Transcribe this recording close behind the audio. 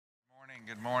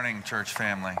Good morning, church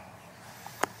family.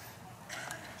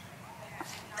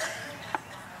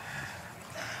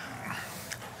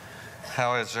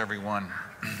 How is everyone?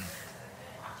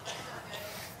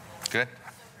 Good?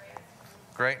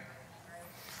 Great?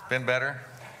 Been better?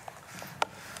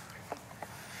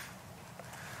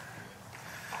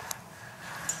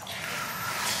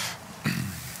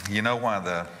 You know why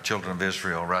the children of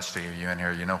Israel, Rusty, are you in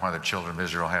here? You know why the children of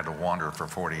Israel had to wander for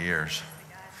 40 years?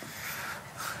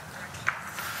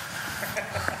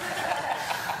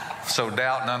 So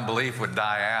doubt and unbelief would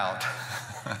die out.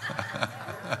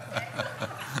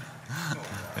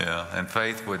 Yeah, and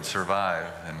faith would survive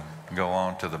and go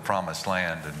on to the promised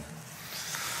land.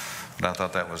 But I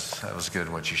thought that was good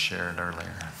what you shared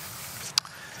earlier.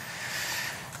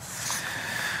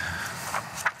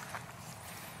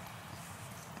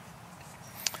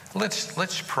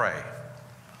 Let's pray,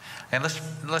 and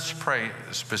let's pray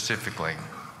specifically.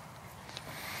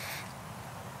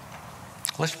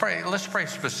 Let's pray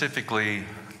specifically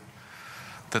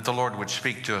that the Lord would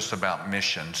speak to us about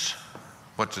missions,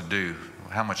 what to do,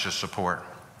 how much to support.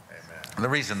 Amen. The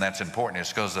reason that's important is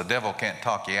because the devil can't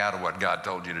talk you out of what God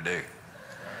told you to do.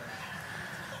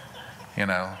 You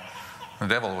know, the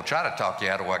devil will try to talk you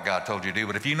out of what God told you to do,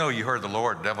 but if you know you heard the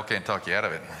Lord, the devil can't talk you out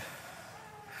of it.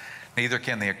 Neither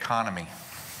can the economy.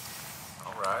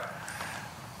 All right.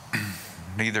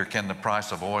 Neither can the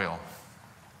price of oil.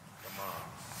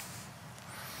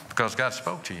 Because God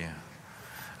spoke to you.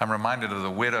 I'm reminded of the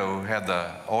widow who had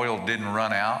the oil didn't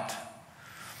run out,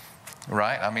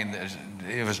 right? I mean,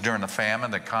 it was during the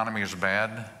famine. The economy was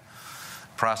bad.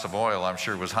 Price of oil, I'm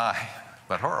sure, was high.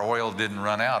 But her oil didn't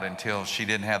run out until she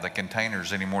didn't have the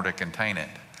containers anymore to contain it.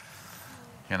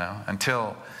 You know,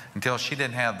 until she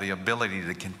didn't have the ability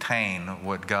to contain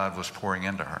what God was pouring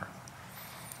into her.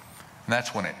 And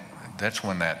that's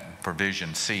when that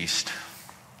provision ceased.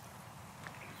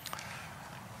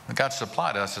 God's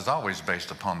supply to us is always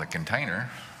based upon the container,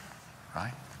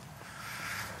 right?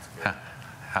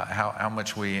 How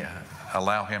much we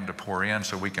allow him to pour in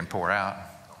so we can pour out.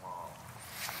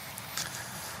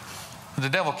 The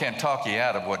devil can't talk you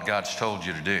out of what God's told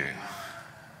you to do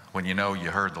when you know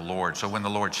you heard the Lord. So when the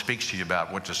Lord speaks to you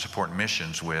about what to support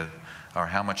missions with, or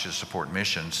how much to support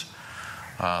missions,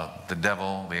 the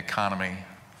devil, the economy,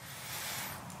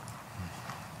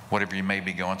 whatever you may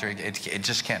be going through, it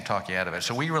just can't talk you out of it.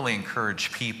 So we really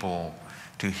encourage people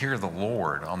to hear the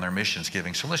Lord on their missions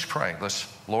giving. So let's pray.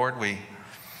 Lord, we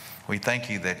thank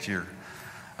you that your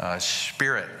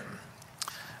Spirit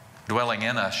dwelling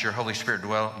in us, your Holy Spirit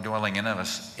dwelling in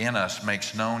us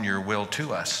makes known your will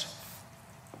to us.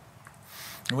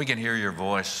 And we can hear your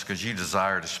voice because you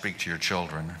desire to speak to your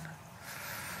children.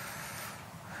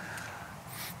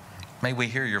 May we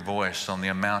hear your voice on the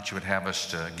amount you would have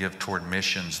us to give toward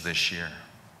missions this year,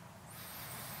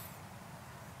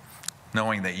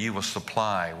 knowing that you will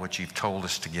supply what you've told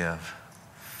us to give.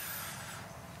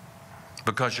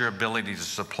 Because your ability to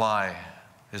supply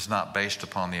is not based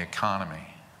upon the economy.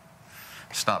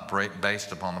 It's not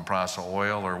based upon the price of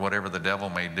oil or whatever the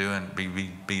devil may do and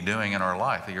be doing in our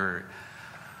life.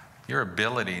 Your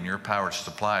ability and your power to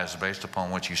supply is based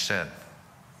upon what you said.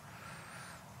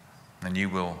 And you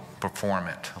will perform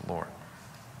it, Lord.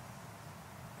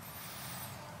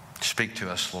 Speak to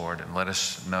us, Lord, and let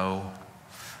us know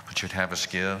what you'd have us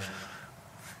give.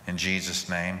 In Jesus'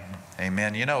 name,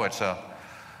 amen. You know, it's a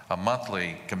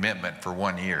monthly commitment for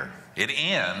 1 year. It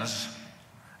ends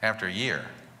after a year.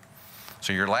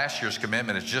 So your last year's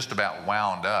commitment is just about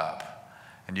wound up,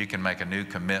 and you can make a new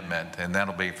commitment, and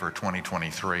that'll be for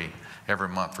 2023, every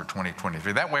month for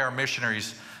 2023. That way our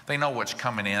missionaries, they know what's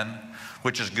coming in,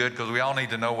 which is good because we all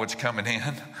need to know what's coming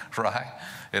in, right?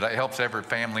 It helps every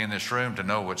family in this room to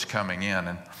know what's coming in,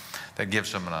 and that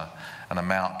gives them an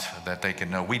amount that they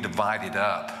can know. We divide it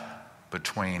up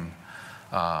between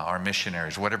our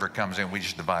missionaries. Whatever comes in, we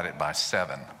just divide it by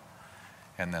 7,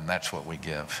 and then that's what we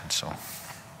give. And so,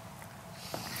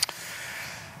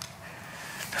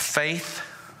 faith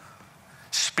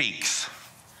speaks.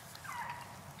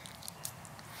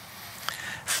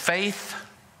 Faith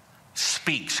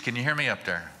speaks. Can you hear me up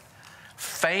there?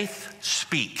 Faith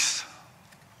speaks.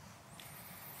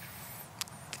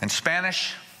 In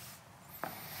Spanish,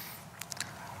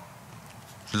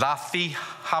 la fe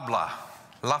habla.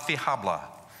 La fe habla.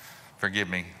 Forgive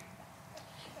me.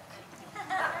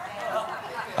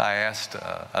 I asked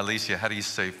Alicia, how do you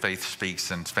say faith speaks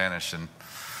in Spanish? And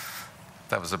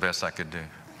that was the best I could do.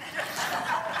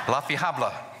 La fe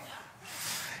habla.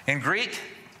 In Greek,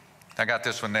 I got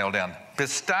this one nailed down.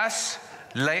 Pistas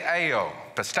leeo.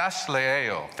 Pistas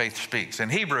leeo. Faith speaks. In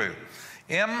Hebrew,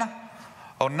 im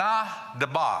onah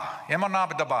daba. Im onah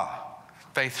daba.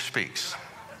 Faith speaks.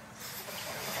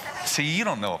 See, you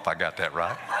don't know if I got that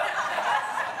right.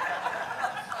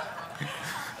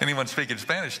 Anyone speaking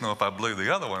Spanish know if I blew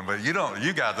the other one, but you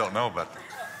guys don't know, but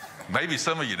maybe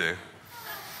some of you do.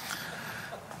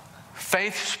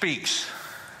 Faith speaks.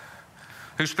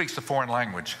 Who speaks the foreign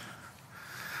language?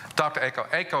 Dr.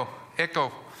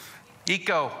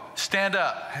 Echo, stand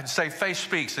up and say faith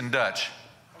speaks in Dutch.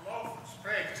 Geloof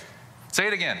spreekt. Say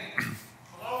it again.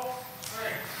 Geloof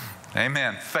spreekt.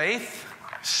 Amen. Faith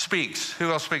speaks.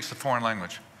 Who else speaks the foreign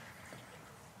language?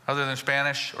 Other than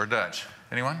Spanish or Dutch?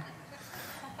 Anyone?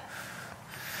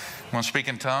 Want to speak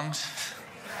in tongues?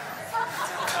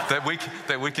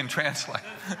 that we can translate.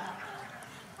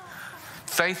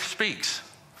 Faith speaks.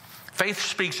 Faith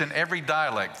speaks in every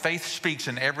dialect. Faith speaks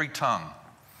in every tongue.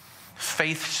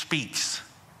 Faith speaks.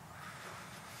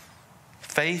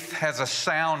 Faith has a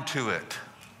sound to it.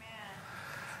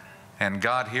 And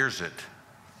God hears it.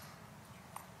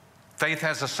 Faith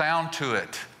has a sound to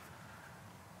it.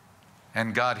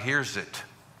 And God hears it.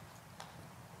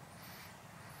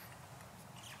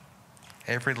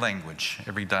 Every language,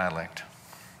 every dialect.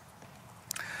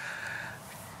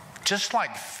 Just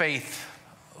like faith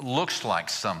looks like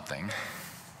something,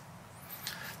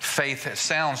 faith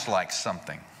sounds like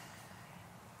something.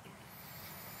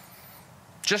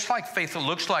 Just like faith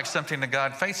looks like something to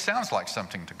God, faith sounds like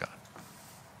something to God.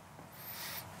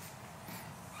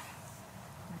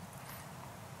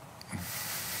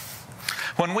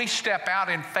 When we step out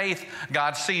in faith,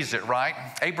 God sees it, right?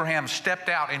 Abraham stepped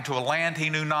out into a land he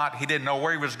knew not. He didn't know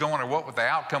where he was going or what the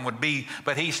outcome would be,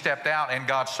 but he stepped out and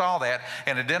God saw that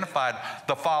and identified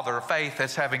the father of faith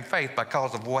as having faith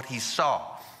because of what he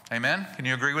saw. Amen? Can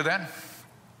you agree with that?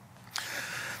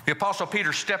 The Apostle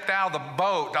Peter stepped out of the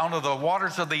boat onto the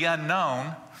waters of the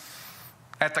unknown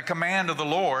at the command of the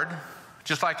Lord,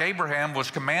 just like Abraham was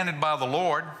commanded by the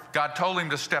Lord. God told him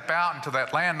to step out into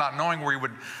that land, not knowing where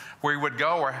he would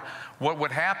go or what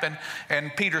would happen.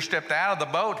 And Peter stepped out of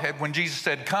the boat when Jesus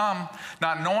said, come,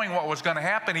 not knowing what was going to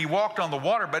happen. He walked on the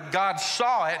water, but God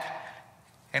saw it.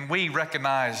 And we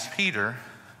recognize Peter,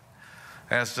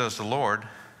 as does the Lord,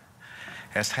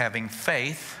 as having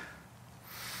faith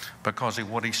because of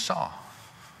what he saw.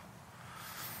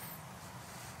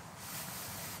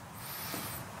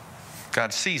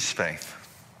 God sees faith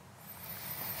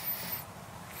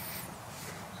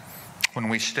when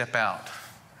we step out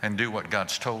and do what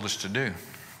God's told us to do.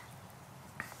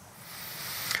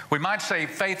 We might say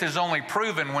faith is only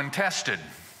proven when tested.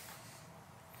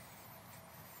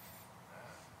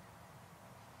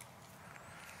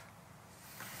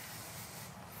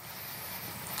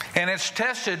 And it's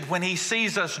tested when he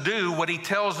sees us do what he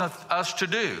tells us to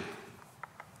do.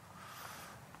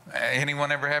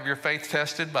 Anyone ever have your faith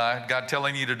tested by God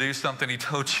telling you to do something he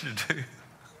told you to do?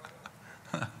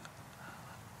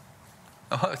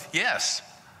 Oh, yes.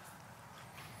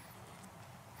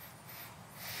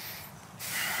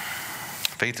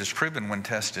 Faith is proven when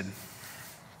tested.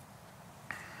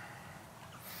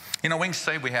 You know, we can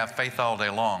say we have faith all day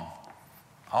long.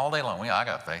 All day long. I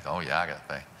got faith. Oh, yeah, I got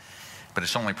faith. But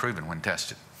it's only proven when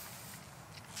tested.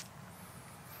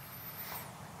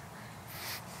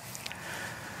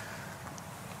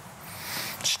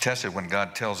 It's tested when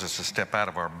God tells us to step out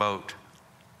of our boat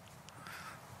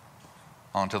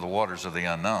onto the waters of the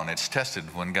unknown. It's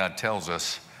tested when God tells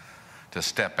us to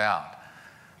step out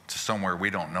to somewhere we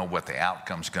don't know what the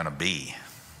outcome's going to be.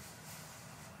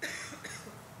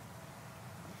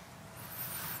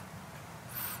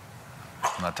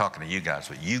 I'm not talking to you guys,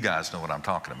 but you guys know what I'm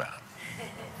talking about.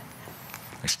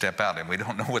 We step out and we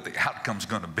don't know what the outcome's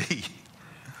going to be.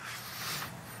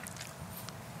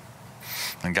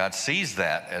 And God sees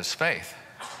that as faith.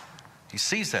 He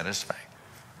sees that as faith.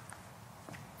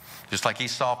 Just like he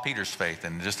saw Peter's faith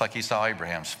and just like he saw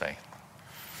Abraham's faith.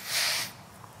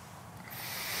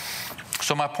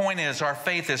 So my point is, our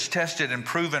faith is tested and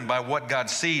proven by what God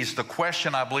sees. The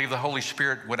question I believe the Holy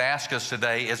Spirit would ask us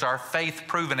today is, our faith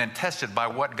proven and tested by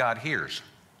what God hears?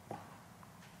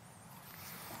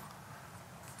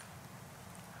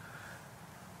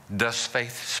 Does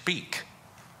faith speak?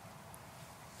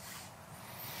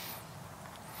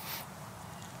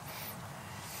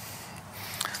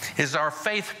 Is our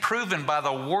faith proven by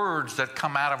the words that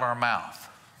come out of our mouth?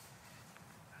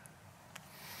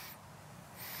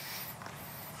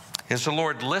 Is the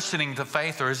Lord listening to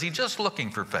faith, or is he just looking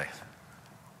for faith?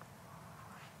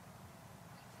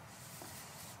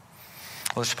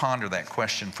 Let's ponder that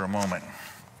question for a moment.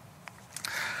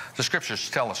 The scriptures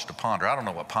tell us to ponder. I don't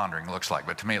know what pondering looks like,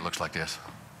 but to me it looks like this.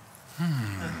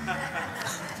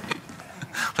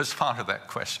 Let's ponder that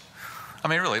question. I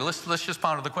mean, really, let's just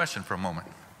ponder the question for a moment.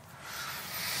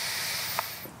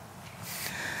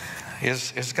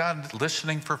 Is God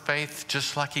listening for faith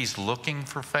just like he's looking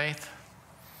for faith?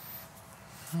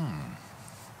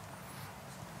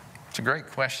 It's a great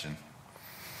question.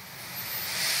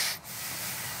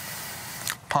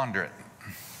 Ponder it.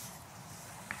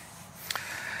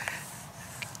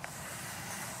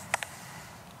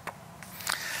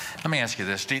 Let me ask you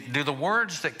this. Do the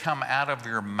words that come out of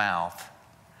your mouth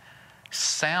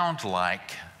sound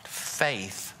like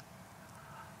faith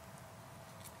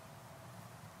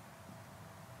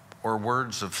or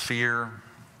words of fear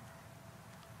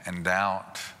and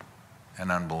doubt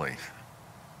and unbelief?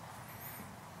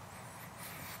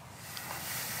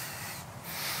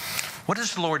 What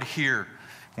does the Lord hear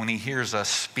when he hears us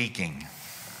speaking?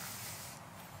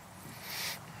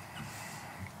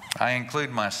 I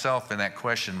include myself in that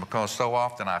question because so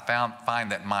often I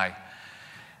find that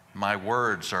my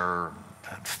words are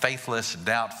faithless,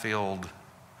 doubt-filled.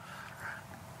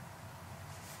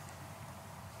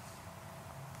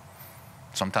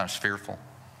 Sometimes fearful.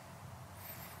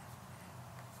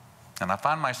 And I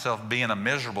find myself being a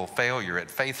miserable failure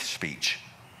at faith speech,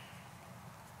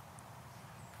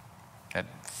 at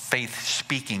faith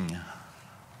speaking.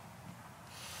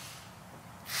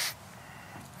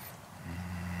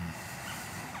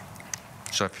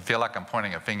 So if you feel like I'm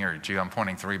pointing a finger at you, I'm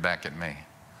pointing 3 back at me.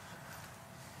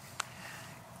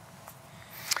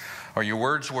 Are your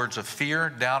words words of fear,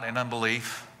 doubt, and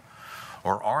unbelief?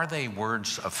 Or are they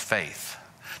words of faith?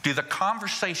 Do the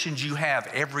conversations you have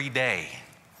every day,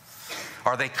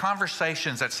 are they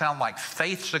conversations that sound like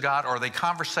faith to God, or are they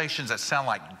conversations that sound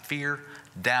like fear,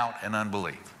 doubt, and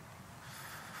unbelief?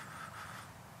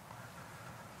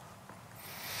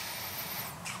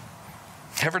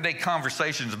 Everyday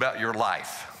conversations about your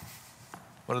life,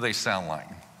 what do they sound like?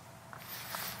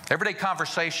 Everyday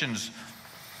conversations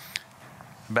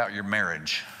about your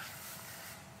marriage,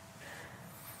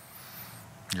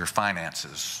 your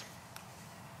finances.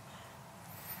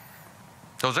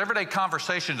 Those everyday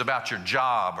conversations about your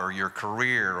job or your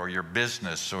career or your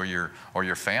business or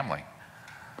your family.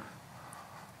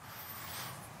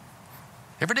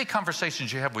 Everyday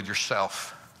conversations you have with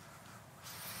yourself.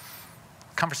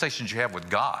 Conversations you have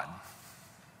with God.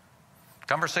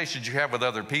 Conversations you have with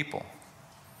other people.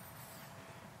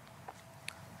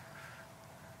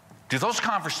 Do those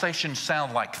conversations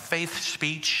sound like faith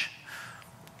speech?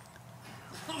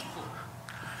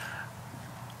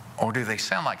 Or do they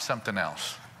sound like something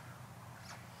else?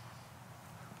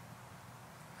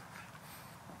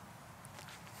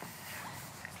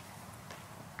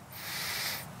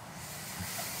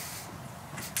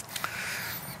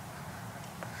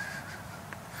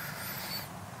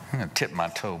 I'm going to tip my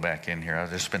toe back in here.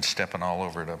 I've just been stepping all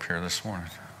over it up here this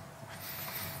morning.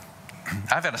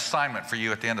 I have an assignment for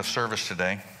you at the end of service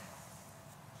today.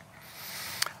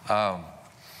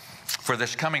 For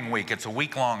this coming week, it's a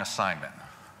week-long assignment.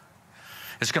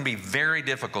 It's going to be very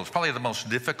difficult. It's probably the most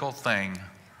difficult thing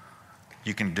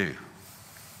you can do.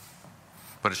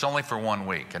 But it's only for 1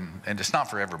 week, and it's not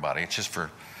for everybody. It's just for,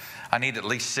 I need at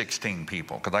least 16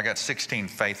 people, because I got 16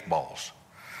 faith balls.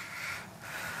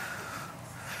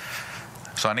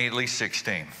 So I need at least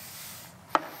 16.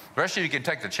 The rest of you can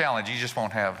take the challenge. You just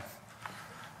won't have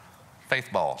faith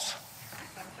balls.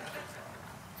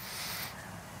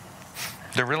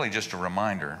 They're really just a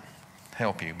reminder to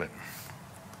help you, but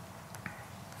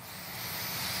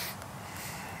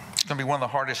it's going to be one of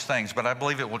the hardest things, but I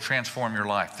believe it will transform your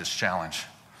life, this challenge.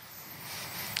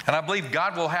 And I believe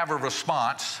God will have a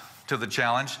response to the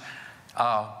challenge,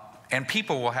 and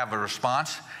people will have a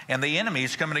response, and the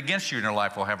enemies coming against you in your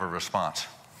life will have a response.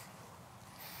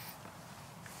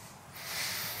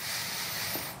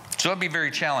 So it'll be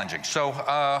very challenging. So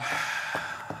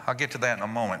I'll get to that in a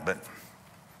moment, but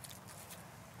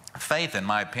faith, in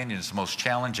my opinion, is the most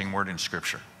challenging word in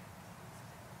Scripture.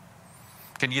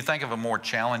 Can you think of a more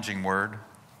challenging word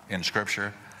in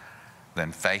Scripture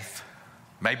than faith?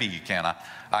 Maybe you can.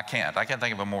 I can't. I can't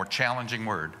think of a more challenging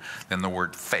word than the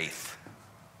word faith.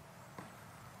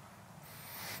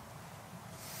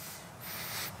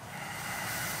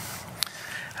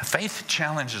 Faith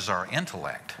challenges our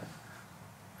intellect.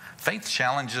 Faith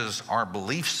challenges our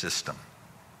belief system.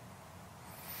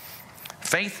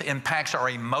 Faith impacts our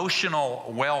emotional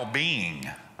well-being.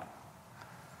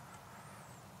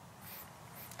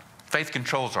 Faith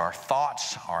controls our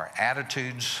thoughts, our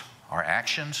attitudes, our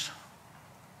actions.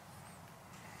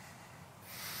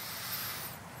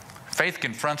 Faith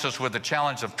confronts us with the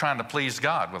challenge of trying to please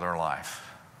God with our life.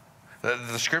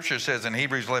 The Scripture says in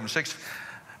Hebrews 11:6,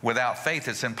 without faith,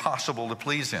 it's impossible to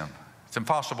please Him. It's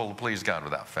impossible to please God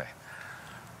without faith.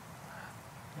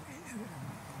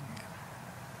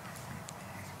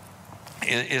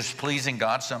 Is pleasing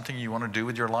God something you want to do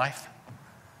with your life?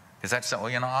 Is that something,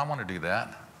 well, you know, I want to do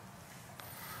that?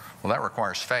 Well, that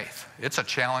requires faith. It's a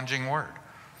challenging word.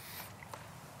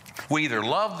 We either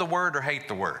love the word or hate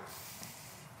the word.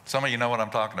 Some of you know what I'm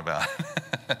talking about.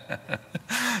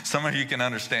 Some of you can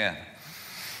understand.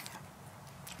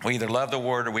 We either love the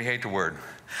word or we hate the word.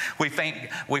 We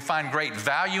find great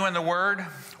value in the word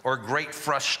or great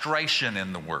frustration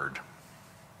in the word.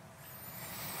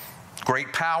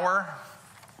 Great power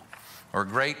or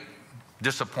great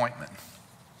disappointment.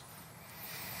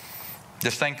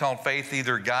 This thing called faith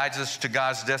either guides us to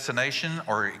God's destination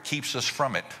or it keeps us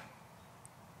from it.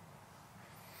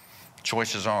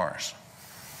 Choice is ours.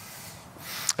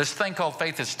 This thing called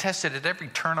faith is tested at every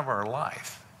turn of our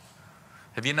life.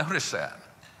 Have you noticed that?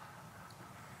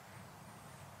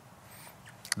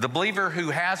 The believer who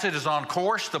has it is on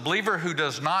course. The believer who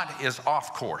does not is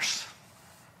off course.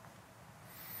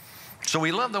 So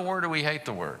we love the word or we hate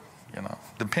the word, you know,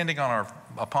 depending on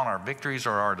upon our victories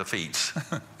or our defeats.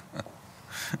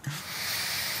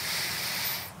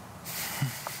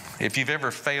 If you've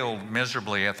ever failed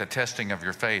miserably at the testing of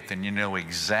your faith, then you know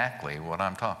exactly what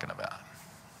I'm talking about.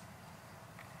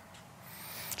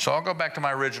 So I'll go back to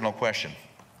my original question.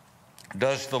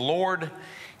 Does the Lord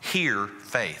hear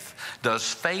faith?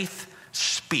 Does faith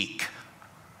speak?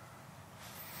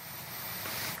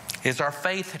 Is our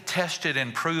faith tested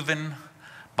and proven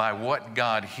by what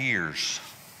God hears?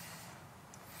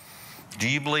 Do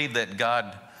you believe that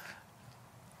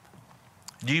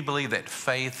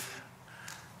faith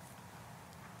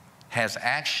has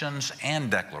actions and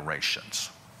declarations?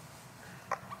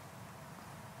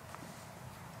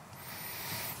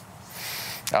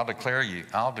 I'll declare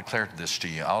this to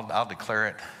you. I'll declare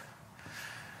it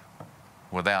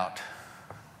without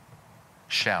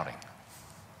shouting.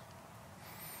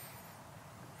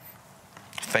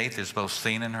 Faith is both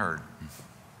seen and heard.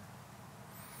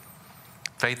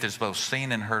 Faith is both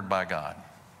seen and heard by God.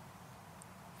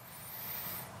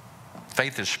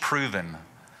 Faith is proven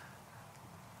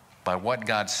by what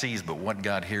God sees, but what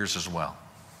God hears as well.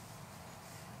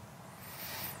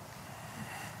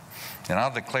 And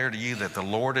I'll declare to you that the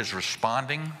Lord is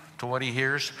responding to what he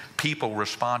hears. People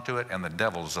respond to it, and the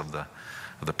devils of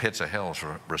the pits of hell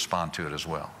respond to it as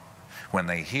well when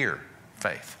they hear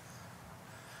faith.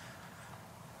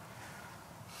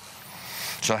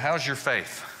 So how's your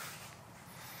faith?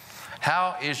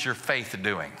 How is your faith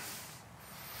doing?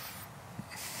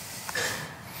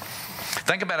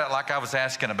 Think about it like I was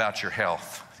asking about your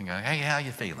health. You go, hey, how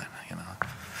you feeling? You know,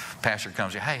 pastor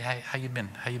comes, hey, how you been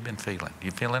feeling?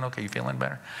 You feeling okay? You feeling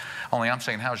better? Only I'm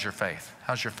saying, how's your faith?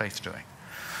 How's your faith doing?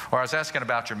 Or I was asking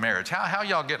about your marriage. How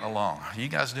y'all getting along? Are you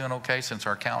guys doing okay since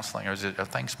our counseling? Or are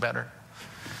things better?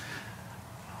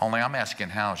 Only I'm asking,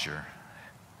 how's your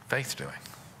faith doing?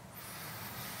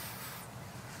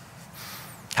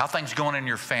 How things going in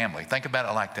your family? Think about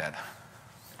it like that.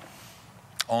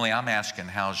 Only I'm asking,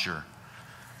 how's your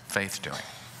faith doing?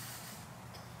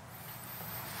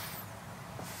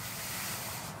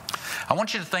 I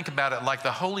want you to think about it like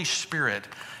the Holy Spirit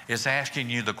is asking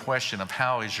you the question of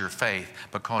how is your faith,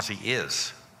 because he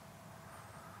is.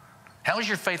 How is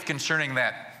your faith concerning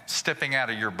that stepping out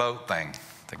of your boat thing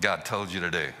that God told you to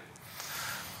do?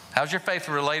 How's your faith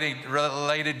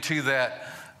related to that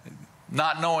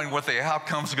not knowing what the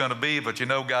outcome's going to be, but you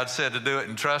know God said to do it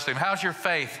and trust him? How's your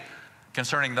faith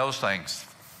concerning those things?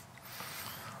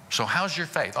 So how's your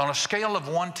faith? On a scale of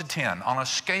 1 to 10, on a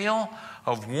scale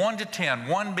of 1 to 10,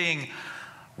 1 being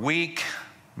weak,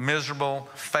 miserable,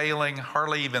 failing,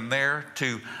 hardly even there,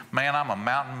 to, man, I'm a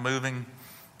mountain-moving,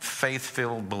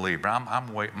 faith-filled believer.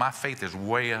 My faith is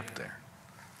way up there.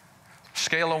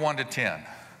 Scale of 1 to 10.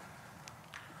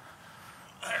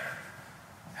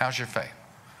 How's your faith?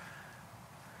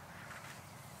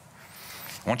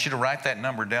 I want you to write that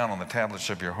number down on the tablets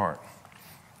of your heart.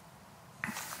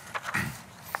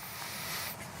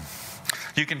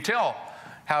 You can tell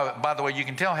how, by the way, you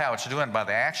can tell how it's doing by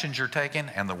the actions you're taking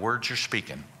and the words you're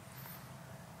speaking.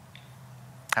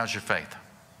 How's your faith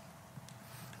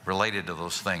related to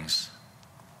those things?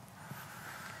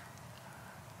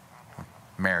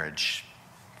 Marriage,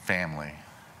 family,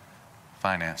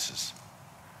 finances,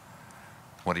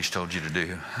 what he's told you to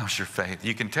do. How's your faith?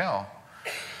 You can tell,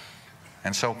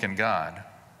 and so can God,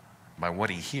 by what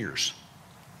he hears.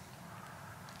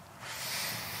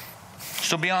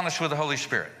 So be honest with the Holy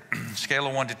Spirit. Scale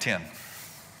of 1 to 10.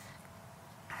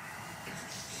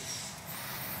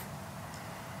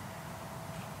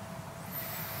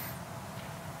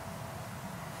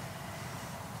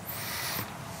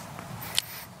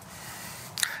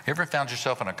 Ever found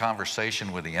yourself in a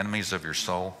conversation with the enemies of your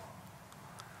soul?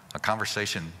 A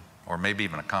conversation or maybe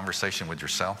even a conversation with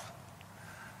yourself?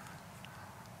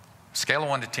 Scale of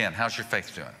 1 to 10, how's your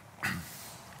faith doing?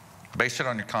 Base it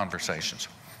on your conversations.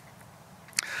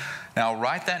 Now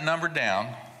write that number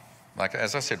down. Like,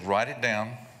 as I said, write it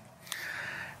down.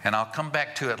 And I'll come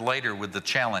back to it later with the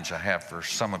challenge I have for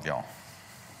some of y'all.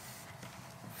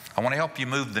 I want to help you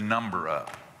move the number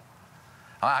up.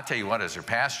 I tell you what, as your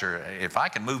pastor, if I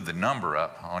can move the number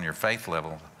up on your faith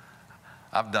level,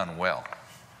 I've done well.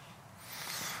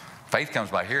 Faith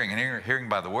comes by hearing, and hearing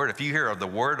by the word. If you hear the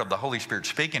word of the Holy Spirit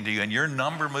speaking to you and your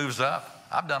number moves up,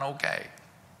 I've done okay.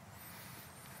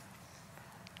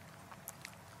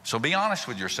 So be honest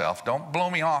with yourself. Don't blow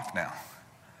me off now.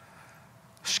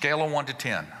 Scale of 1 to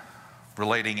 10,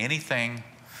 relating anything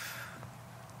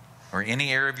or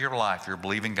any area of your life you're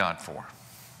believing God for.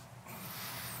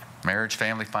 Marriage,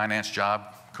 family, finance, job,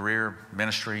 career,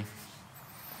 ministry.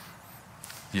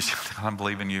 You say, I'm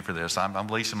believing you for this. I'm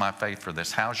releasing my faith for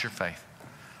this. How's your faith?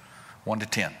 1 to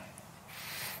 10.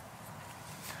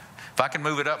 If I can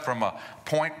move it up from a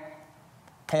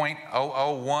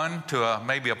 0.001 to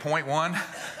maybe a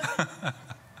 0.1,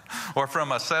 or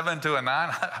from a 7 to a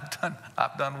 9,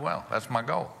 I've done well. That's my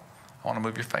goal. I want to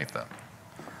move your faith up.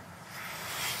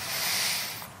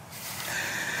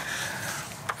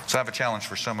 So I have a challenge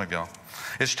for some of y'all.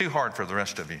 It's too hard for the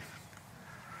rest of you.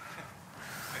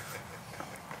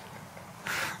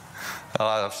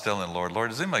 I was telling the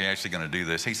Lord, is anybody actually going to do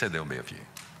this? He said there'll be a few.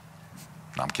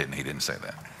 No, I'm kidding. He didn't say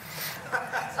that.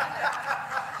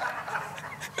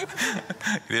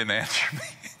 He didn't answer me.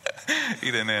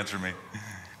 He didn't answer me.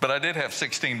 But I did have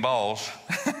 16 balls.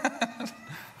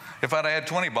 If I'd had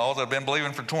 20 balls, I'd been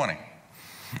believing for 20.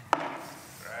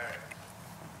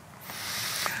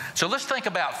 So let's think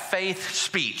about faith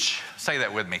speech. Say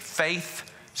that with me. Faith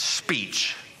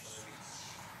speech.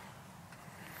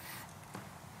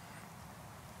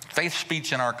 Faith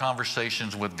speech in our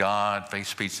conversations with God, faith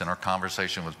speech in our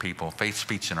conversation with people, faith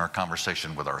speech in our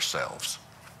conversation with ourselves.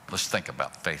 Let's think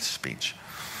about faith speech.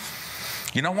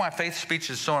 You know why faith speech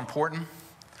is so important?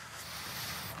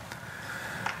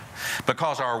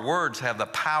 Because our words have the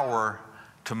power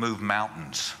to move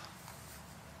mountains.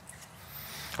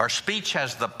 Our speech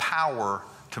has the power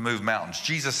to move mountains.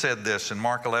 Jesus said this in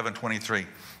Mark 11:23.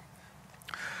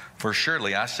 For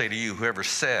surely I say to you, whoever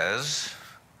says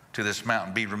to this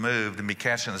mountain, be removed and be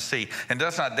cast in the sea, and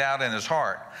does not doubt in his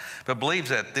heart, but believes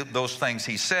that those things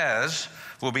he says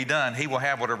will be done, he will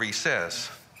have whatever he says.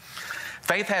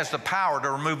 Faith has the power to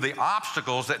remove the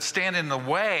obstacles that stand in the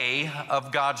way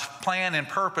of God's plan and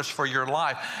purpose for your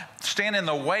life, stand in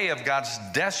the way of God's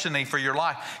destiny for your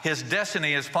life. His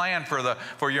destiny is planned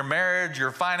for your marriage,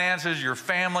 your finances, your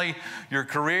family, your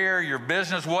career, your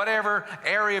business, whatever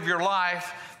area of your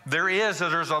life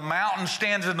there's a mountain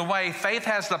stands in the way. Faith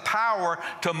has the power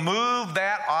to move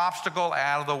that obstacle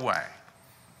out of the way.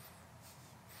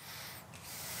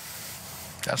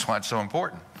 That's why it's so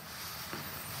important.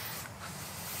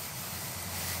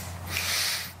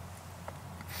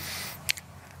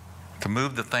 To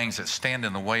move the things that stand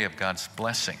in the way of God's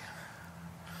blessing,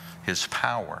 His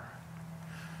power,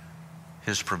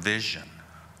 His provision,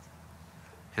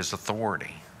 His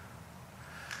authority.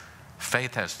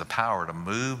 Faith has the power to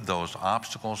move those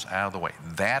obstacles out of the way.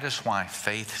 That is why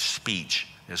faith speech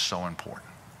is so important.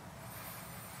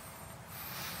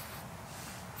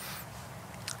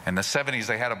 In the 70s,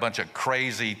 they had a bunch of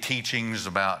crazy teachings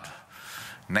about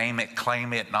name it,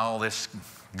 claim it, and all this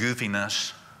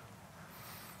goofiness.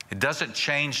 It doesn't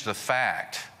change the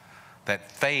fact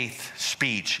that faith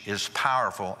speech is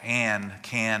powerful and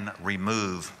can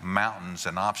remove mountains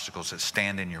and obstacles that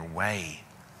stand in your way.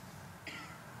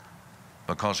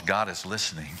 Because God is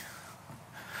listening,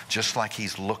 just like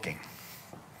He's looking.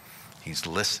 He's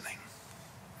listening.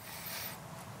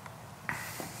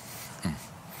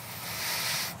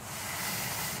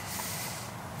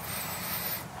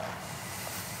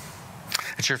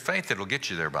 It's your faith that will get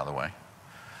you there, by the way.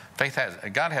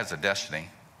 God has a destiny,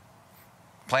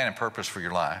 plan and purpose for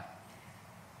your life.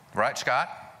 Right, Scott?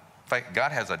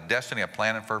 God has a destiny, a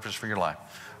plan and purpose for your life.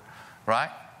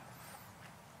 Right?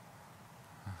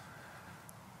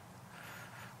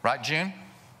 Right, June?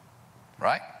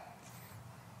 Right?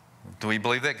 Do we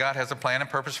believe that God has a plan and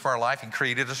purpose for our life? He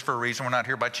created us for a reason. We're not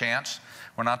here by chance.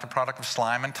 We're not the product of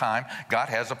slime and time. God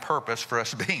has a purpose for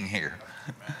us being here.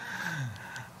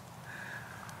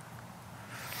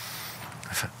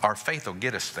 Our faith will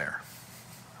get us there.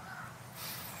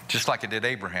 Just like it did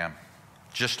Abraham.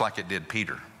 Just like it did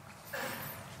Peter.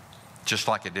 Just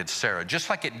like it did Sarah. Just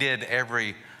like it did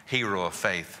every hero of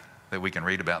faith that we can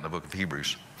read about in the book of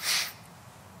Hebrews.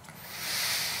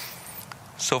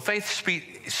 So faith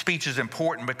speech is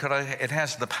important because it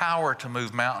has the power to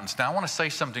move mountains. Now I want to say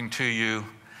something to you,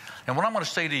 and what I'm going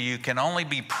to say to you can only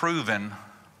be proven,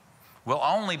 will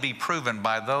only be proven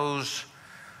by those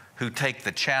who take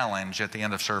the challenge at the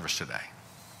end of service today.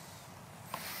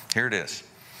 Here it is.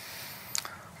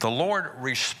 The Lord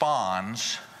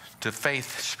responds to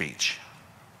faith speech.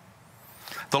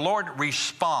 The Lord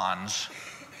responds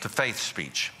to faith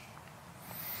speech.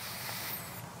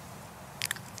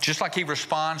 Just like he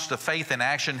responds to faith in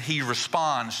action, he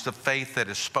responds to faith that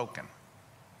is spoken.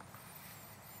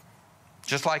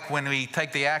 Just like when we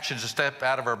take the actions to step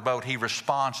out of our boat, he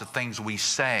responds to things we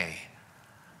say.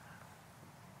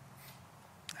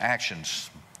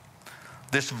 Actions.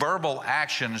 This verbal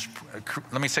actions,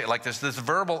 let me say it like this. This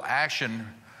verbal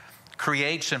action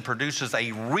creates and produces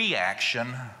a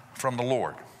reaction from the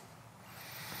Lord.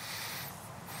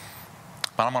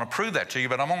 But I'm going to prove that to you,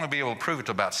 but I'm only going to be able to prove it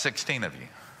to about 16 of you.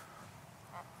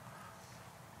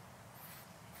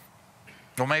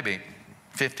 Well, maybe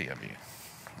 50 of you.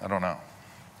 I don't know.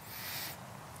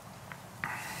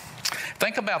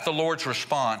 Think about the Lord's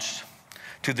response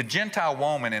to the Gentile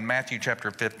woman in Matthew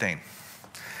chapter 15.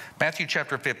 Matthew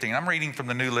chapter 15, I'm reading from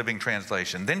the New Living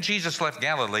Translation. Then Jesus left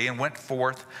Galilee and went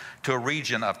forth to a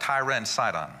region of Tyre and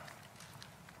Sidon.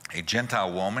 A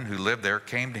Gentile woman who lived there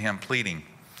came to him pleading,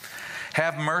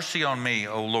 "Have mercy on me,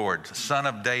 O Lord, Son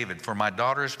of David, for my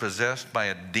daughter is possessed by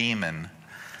a demon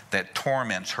that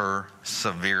torments her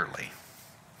severely."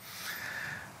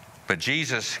 But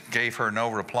Jesus gave her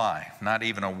no reply, not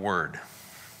even a word.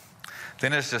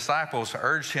 Then his disciples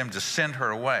urged him to send her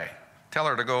away. "Tell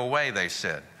her to go away," they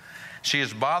said. "She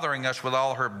is bothering us with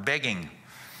all her begging."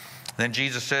 Then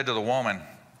Jesus said to the woman,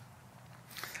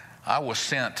 "I was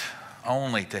sent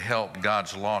only to help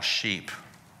God's lost sheep,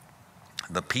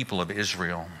 the people of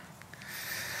Israel."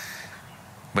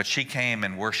 But she came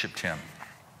and worshiped him.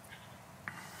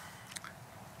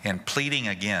 And pleading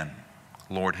again,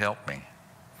 "Lord, help me,"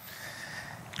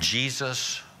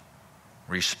 Jesus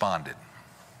responded.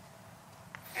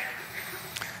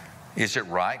 "Is it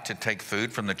right to take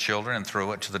food from the children and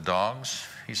throw it to the dogs?"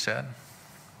 he said.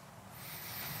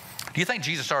 Do you think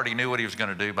Jesus already knew what he was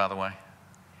going to do, by the way?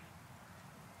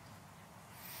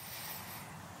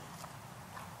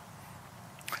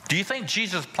 Do you think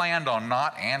Jesus planned on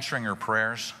not answering her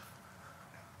prayers?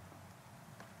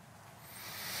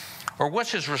 Or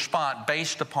what's his response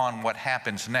based upon what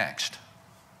happens next?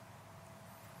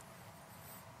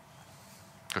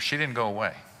 Because she didn't go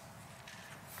away.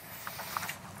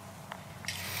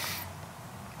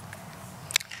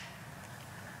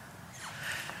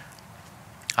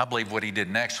 I believe what he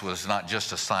did next was not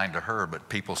just a sign to her, but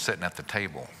people sitting at the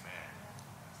table.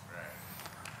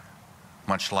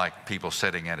 Much like people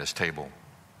sitting at his table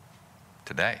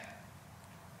today.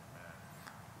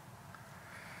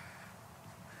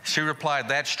 She replied,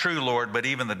 "That's true, Lord, but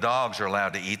even the dogs are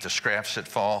allowed to eat the scraps that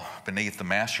fall beneath the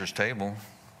master's table."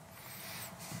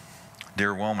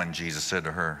 "Dear woman," Jesus said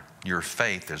to her, "your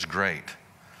faith is great.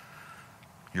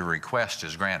 Your request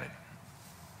is granted."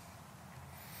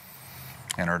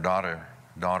 And her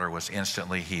daughter was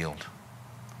instantly healed.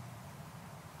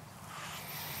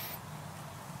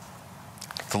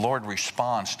 The Lord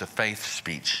responds to faith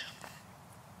speech.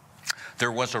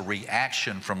 There was a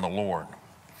reaction from the Lord,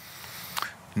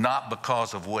 not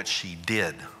because of what she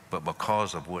did, but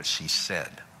because of what she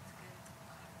said.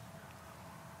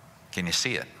 Can you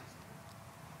see it?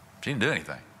 She didn't do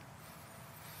anything.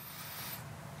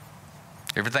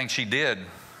 Everything she did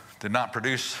not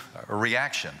produce a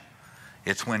reaction.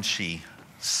 It's when she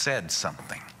said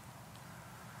something.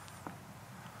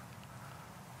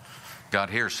 God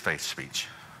hears faith speech.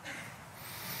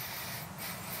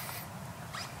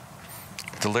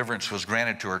 Deliverance was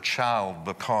granted to her child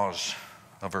because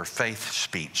of her faith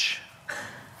speech.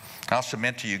 I'll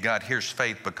submit to you, God hears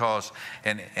faith because,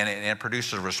 and it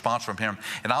produces a response from him.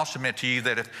 And I'll submit to you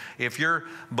that if you're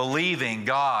believing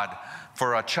God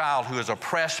for a child who is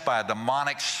oppressed by a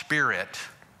demonic spirit,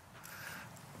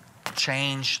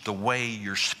 change the way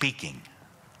you're speaking.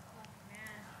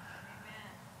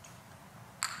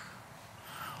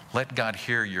 Let God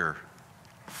hear your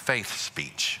faith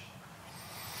speech.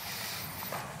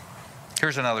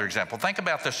 Here's another example. Think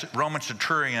about this Roman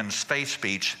centurion's faith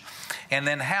speech and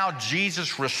then how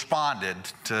Jesus responded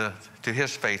to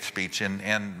his faith speech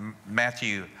in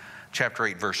Matthew chapter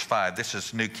 8, verse 5. This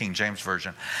is New King James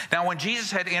Version. "Now when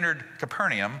Jesus had entered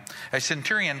Capernaum, a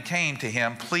centurion came to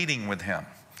him pleading with him,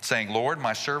 saying, 'Lord,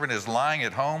 my servant is lying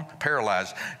at home,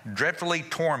 paralyzed, dreadfully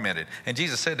tormented.' And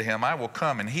Jesus said to him, 'I will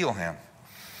come and heal him.'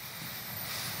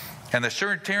 And the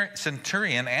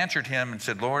centurion answered him and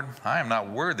said, Lord, I am not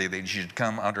worthy that you should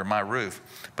come under my roof,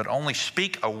 but only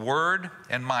speak a word,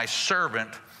 and my servant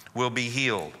will be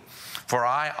healed. For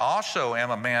I also am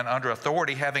a man under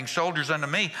authority, having soldiers under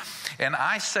me. And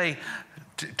I say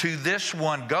to this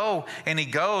one, go, and he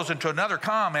goes, and to another,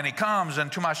 come, and he comes,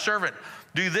 and to my servant,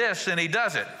 do this, and he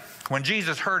does it. When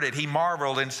Jesus heard it, he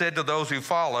marveled and said to those who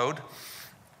followed,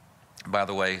 by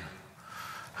the way,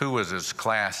 who was his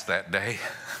class that day?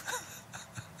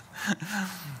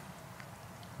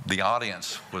 The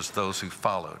audience was those who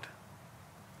followed,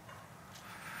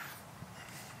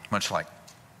 much like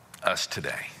us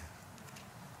today.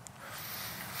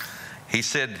 He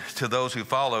said to those who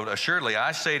followed, assuredly,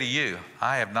 I say to you,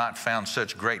 I have not found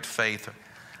such great faith,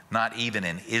 not even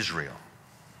in Israel.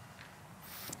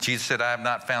 Jesus said, I have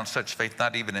not found such faith,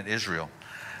 not even in Israel,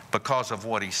 because of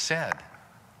what he said.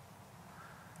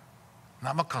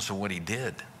 Not because of what he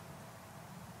did,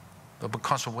 but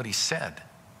because of what he said.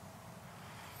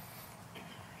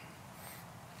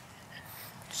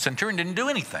 Centurion didn't do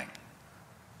anything.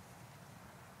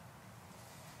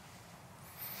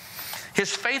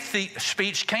 His faith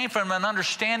speech came from an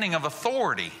understanding of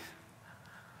authority.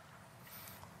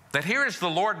 That here is the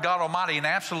Lord God Almighty in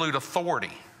absolute authority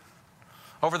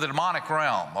over the demonic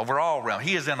realm, over all realm.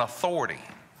 He is in authority,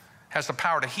 has the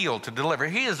power to heal, to deliver.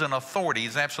 He is in authority.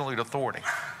 He's absolute authority.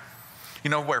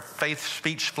 You know where faith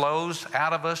speech flows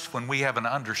out of us? When we have an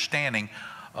understanding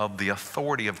of the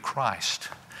authority of Christ.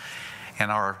 And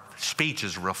our speech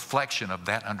is a reflection of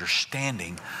that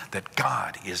understanding that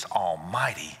God is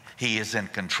almighty. He is in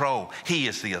control. He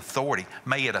is the authority.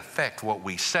 May it affect what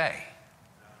we say.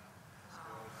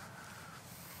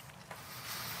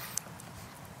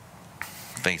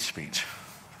 Faith speech.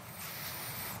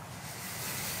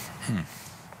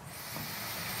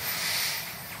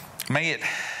 May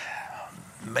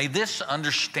this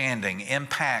understanding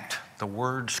impact the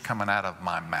words coming out of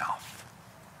my mouth,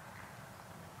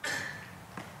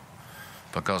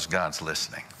 because God's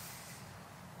listening.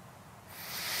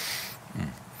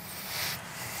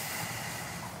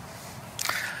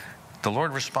 The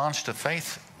Lord responds to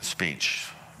faith speech.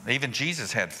 Even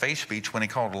Jesus had faith speech when he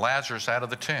called Lazarus out of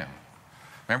the tomb.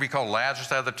 Remember, he called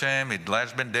Lazarus out of the tomb.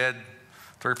 Lazarus had been dead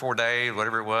 3 or 4 days,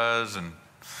 whatever it was, and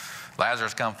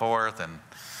Lazarus come forth, and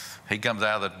he comes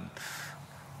out of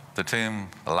the tomb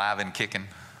alive and kicking.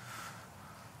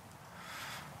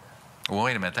 Well,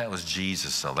 wait a minute, that was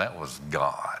Jesus, so that was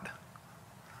God.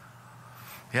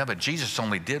 Yeah, but Jesus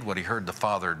only did what he heard the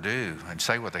Father do and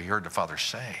say what he heard the Father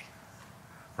say,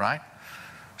 right?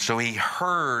 So he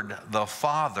heard the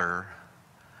Father.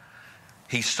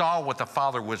 He saw what the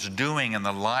Father was doing in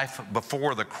the life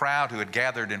before the crowd who had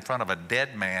gathered in front of a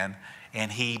dead man,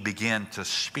 and he began to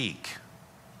speak.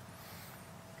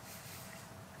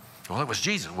 Well, it was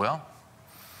Jesus. Well,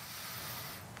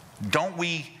 don't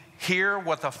we hear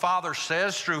what the Father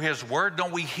says through his word?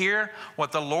 Don't we hear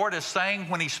what the Lord is saying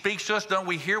when he speaks to us? Don't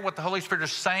we hear what the Holy Spirit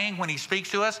is saying when he speaks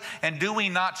to us? And do we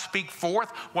not speak forth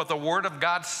what the word of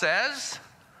God says?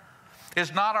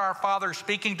 Is not our Father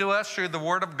speaking to us through the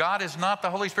word of God? Is not the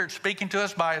Holy Spirit speaking to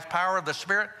us by his power of the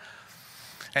Spirit?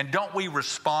 And don't we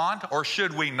respond, or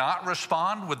should we not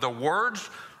respond with the words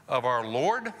of our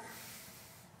Lord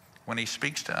when he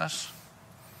speaks to us?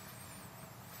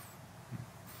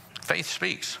 Faith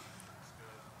speaks.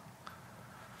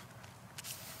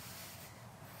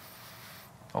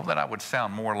 Oh, that I would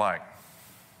sound more like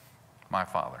my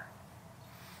Father.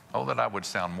 Oh, that I would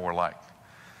sound more like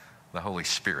the Holy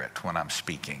Spirit when I'm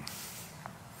speaking.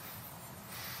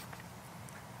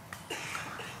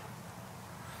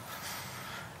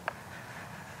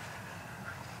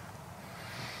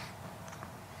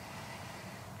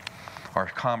 Our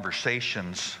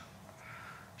conversations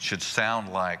should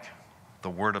sound like the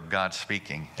Word of God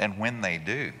speaking, and when they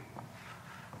do,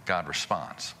 God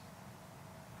responds.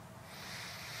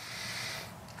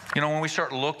 You know, when we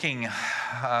start looking,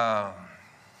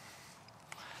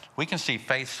 we can see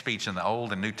faith speech in the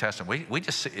Old and New Testament. We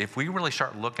just, if we really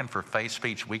start looking for faith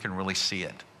speech, we can really see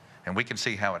it, and we can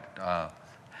see how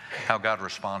God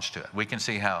responds to it. We can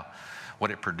see what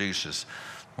it produces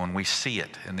when we see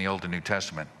it in the Old and New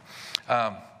Testament.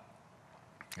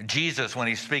 Jesus, when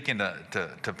he's speaking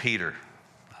to Peter,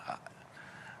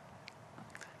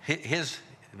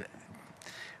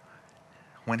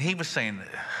 when he was saying,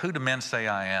 "Who do men say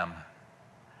I am?"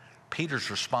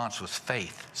 Peter's response was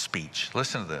faith speech.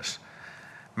 Listen to this.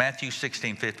 Matthew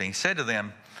 16:15. He said to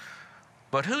them,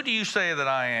 "But who do you say that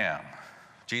I am?"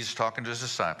 Jesus talking to his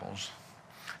disciples.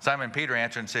 Simon Peter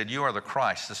answered and said, "You are the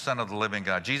Christ, the Son of the living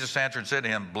God." Jesus answered and said to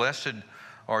him, "Blessed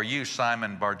Or you,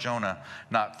 Simon Bar-Jonah,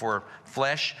 not for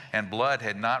flesh and blood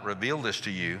had not revealed this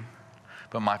to you,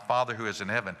 but my Father who is in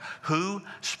heaven. Who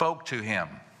spoke to him?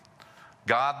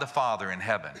 God the Father in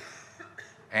heaven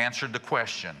answered the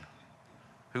question,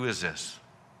 who is this?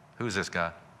 Who is this,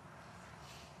 God?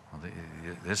 Well,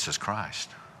 this is Christ.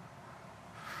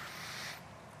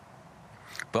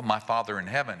 But my Father in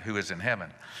heaven, who is in heaven.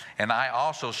 And I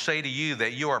also say to you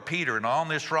that you are Peter, and on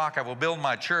this rock I will build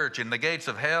my church, and the gates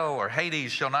of hell or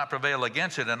Hades shall not prevail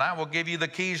against it. And I will give you the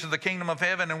keys of the kingdom of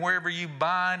heaven, and whatever you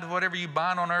bind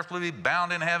on earth will be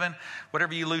bound in heaven.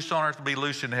 Whatever you loose on earth will be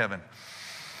loosed in heaven.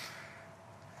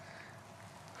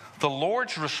 The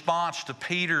Lord's response to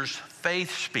Peter's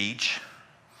faith speech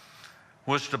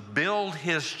was to build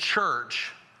his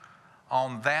church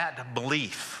on that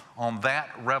belief, on that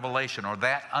revelation, or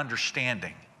that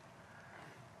understanding.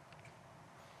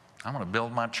 I'm going to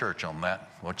build my church on that,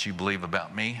 what you believe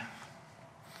about me.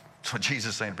 That's what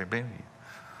Jesus is saying to me.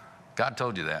 God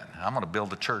told you that. I'm going to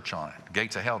build a church on it. The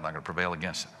gates of hell are not going to prevail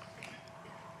against it.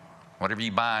 Whatever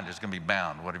you bind is going to be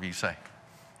bound, whatever you say.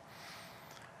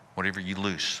 Whatever you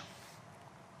loose.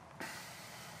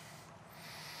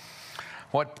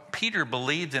 What Peter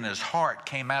believed in his heart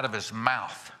came out of his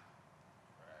mouth.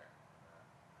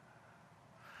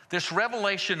 This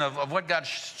revelation of what God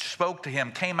spoke to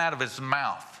him came out of his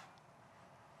mouth.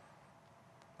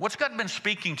 What's God been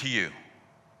speaking to you?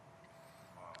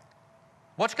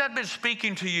 What's God been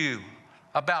speaking to you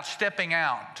about stepping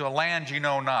out to a land you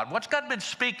know not? What's God been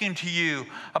speaking to you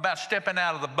about stepping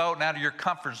out of the boat and out of your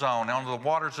comfort zone, onto the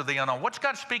waters of the unknown? What's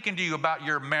God speaking to you about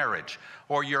your marriage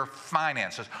or your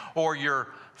finances or your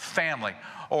family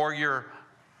or your...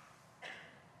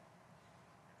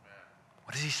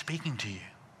 What is he speaking to you?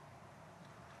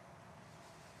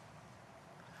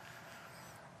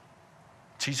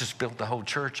 Jesus built the whole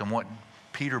church on what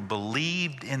Peter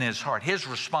believed in his heart. His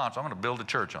response, I'm going to build a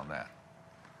church on that.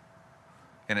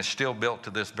 And it's still built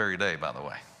to this very day, by the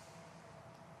way.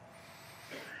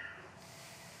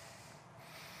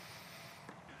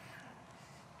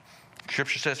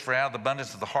 Scripture says, for out of the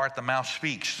abundance of the heart, the mouth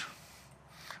speaks.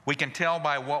 We can tell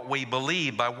by what we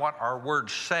believe, by what our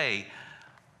words say.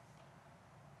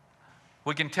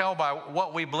 We can tell by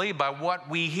what we believe, by what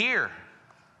we hear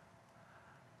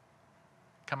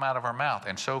come out of our mouth,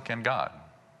 and so can God.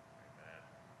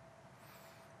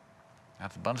 Out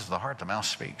of the abundance of the heart, the mouth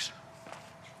speaks.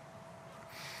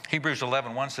 Hebrews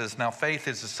 11:1 says, now faith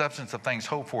is the substance of things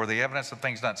hoped for, the evidence of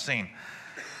things not seen.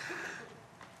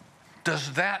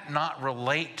 Does that not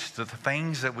relate to the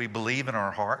things that we believe in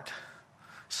our heart?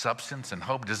 Substance and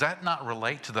hope. Does that not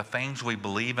relate to the things we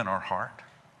believe in our heart?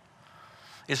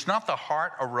 Is not the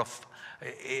heart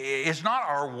is not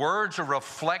our words a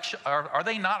reflection? Are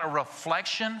they not a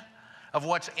reflection of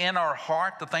what's in our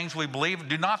heart, the things we believe?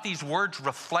 Do not these words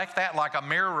reflect that, like a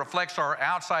mirror reflects our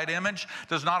outside image?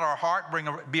 Does not our heart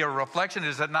be a reflection?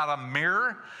 Is it not a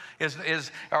mirror?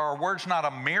 Is our words not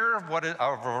a mirror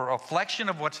of a reflection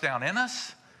of what's down in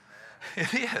us?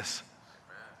 It is.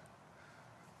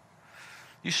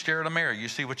 You stare at a mirror, you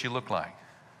see what you look like.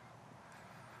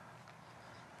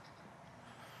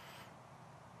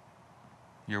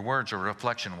 Your words are a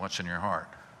reflection of what's in your heart.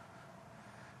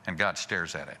 And God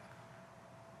stares at it.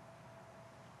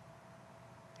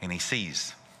 And he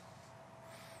sees.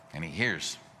 And he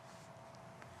hears.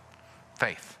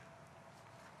 Faith.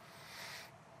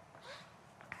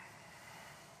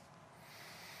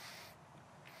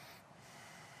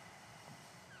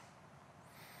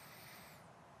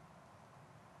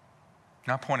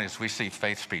 My point is, we see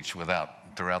faith speech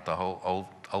throughout the whole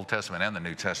Old Testament and the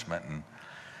New Testament,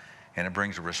 and it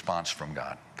brings a response from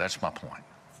God. That's my point.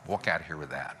 Walk out of here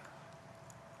with that.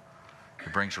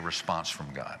 It brings a response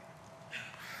from God.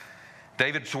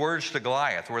 David's words to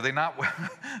Goliath, were they not?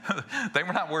 They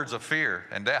were not words of fear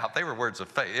and doubt. They were words of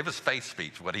faith. It was faith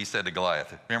speech, what he said to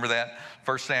Goliath. Remember that?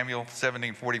 1 Samuel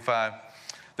 17:45.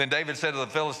 Then David said to the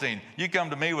Philistine, you come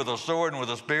to me with a sword and with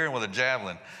a spear and with a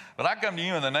javelin, but I come to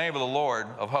you in the name of the Lord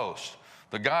of hosts,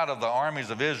 the God of the armies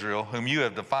of Israel, whom you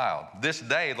have defiled. This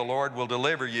day the Lord will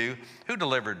deliver you. Who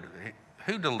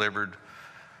delivered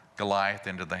Goliath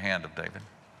into the hand of David?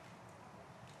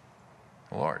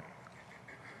 The Lord.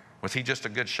 Was he just a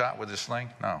good shot with his sling?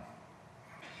 No.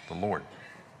 The Lord.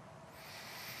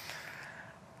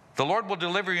 The Lord will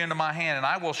deliver you into my hand, and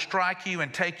I will strike you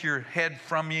and take your head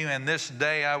from you. And this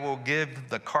day I will give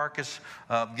the carcasses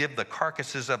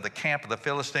of the camp of the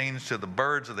Philistines to the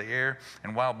birds of the air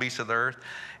and wild beasts of the earth,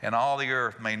 and all the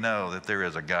earth may know that there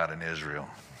is a God in Israel.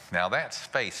 Now that's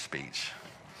faith speech.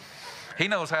 He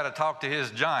knows how to talk to his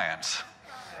giants.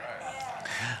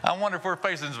 I wonder if we're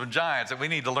facing some giants that we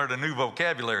need to learn a new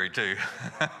vocabulary to.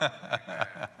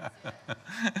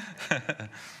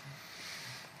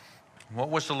 What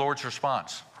was the Lord's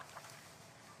response?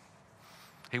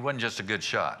 He wasn't just a good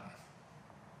shot.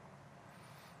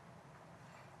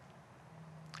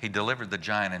 He delivered the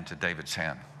giant into David's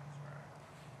hand.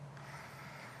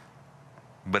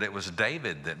 But it was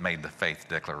David that made the faith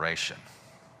declaration,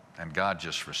 and God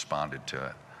just responded to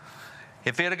it.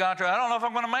 If he had gone to, I don't know if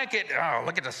I'm going to make it. Oh,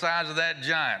 look at the size of that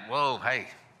giant. Whoa, hey.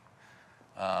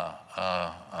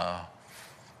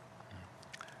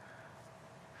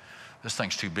 This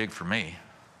thing's too big for me.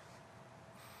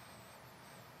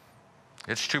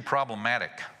 It's too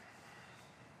problematic.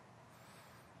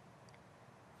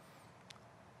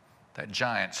 That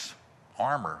giant's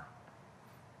armor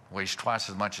weighs twice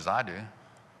as much as I do.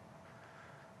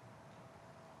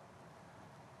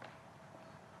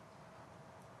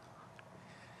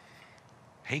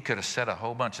 He could have said a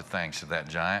whole bunch of things to that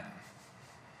giant,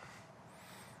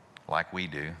 like we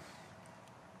do,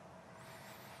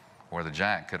 or the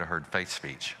giant could have heard faith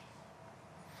speech.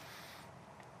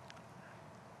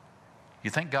 You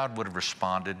think God would have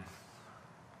responded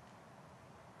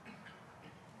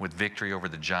with victory over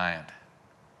the giant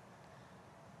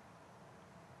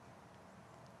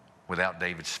without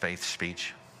David's faith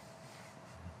speech?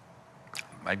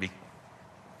 Maybe.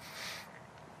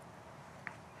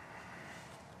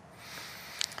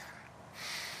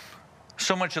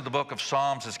 So much of the book of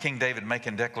Psalms is King David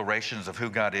making declarations of who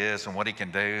God is and what he can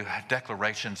do,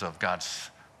 declarations of God's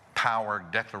power,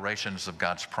 declarations of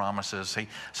God's promises.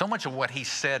 So much of what he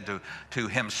said to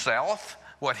himself,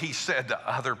 what he said to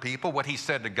other people, what he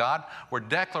said to God were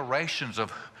declarations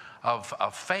of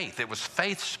faith. It was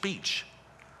faith speech.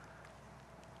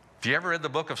 If you ever read the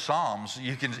book of Psalms,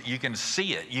 you can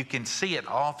see it. You can see it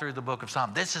all through the book of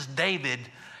Psalms. This is David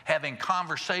having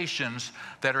conversations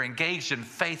that are engaged in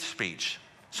faith speech.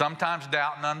 Sometimes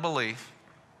doubt and unbelief,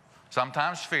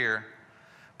 sometimes fear,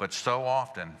 but so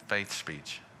often faith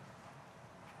speech.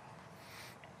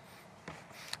 I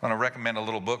want to recommend a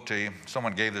little book to you.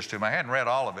 Someone gave this to me. I hadn't read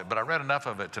all of it, but I read enough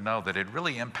of it to know that it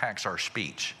really impacts our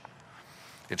speech.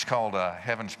 It's called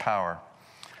Heaven's Power,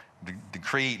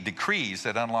 Decrees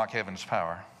that Unlock Heaven's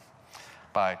Power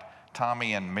by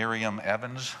Tommy and Miriam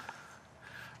Evans.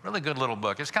 Really good little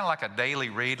book. It's kind of like a daily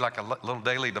read, like a little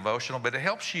daily devotional, but it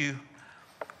helps you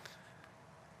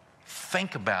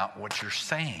think about what you're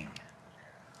saying.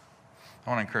 I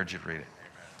want to encourage you to read it.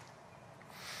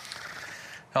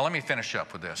 Now, let me finish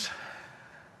up with this.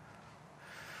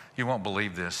 You won't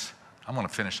believe this. I'm going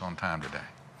to finish on time today.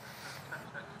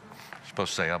 You're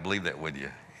supposed to say, I believe that with you,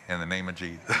 in the name of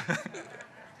Jesus.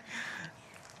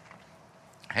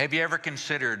 Have you ever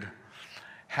considered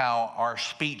how our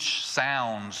speech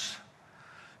sounds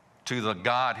to the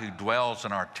God who dwells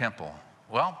in our temple?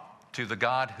 Well, to the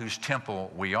God whose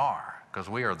temple we are, because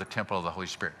we are the temple of the Holy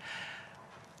Spirit.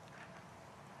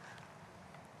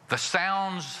 The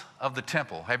sounds of the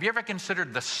temple. Have you ever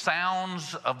considered the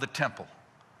sounds of the temple?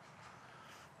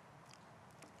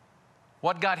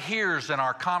 What God hears in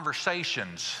our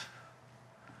conversations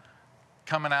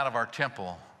coming out of our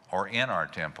temple or in our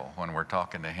temple when we're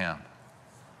talking to Him.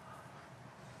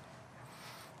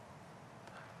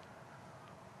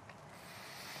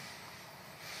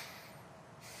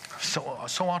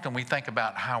 So often we think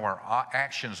about how our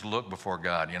actions look before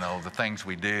God, you know, the things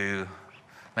we do,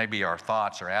 maybe our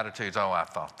thoughts or attitudes. Oh, I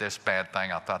thought this bad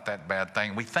thing, I thought that bad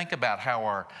thing. We think about how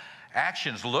our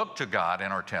actions look to God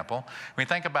in our temple. We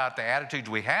think about the attitudes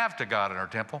we have to God in our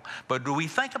temple, but do we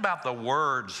think about the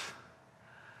words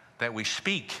that we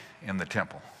speak in the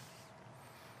temple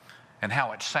and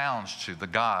how it sounds to the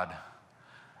God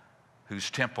whose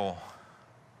temple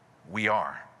we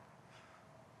are?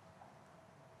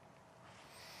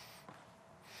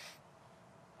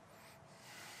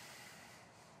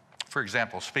 For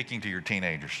example, speaking to your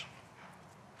teenagers.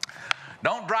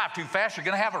 Don't drive too fast, you're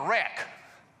going to have a wreck.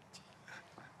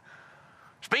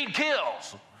 Speed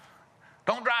kills.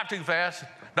 Don't drive too fast.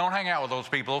 Don't hang out with those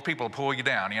people. Those people will pull you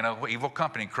down. You know, evil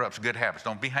company corrupts good habits.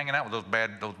 Don't be hanging out with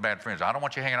those bad friends. I don't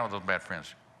want you hanging out with those bad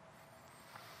friends.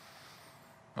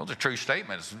 Those are true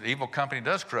statements. Evil company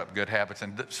does corrupt good habits,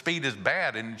 and speed is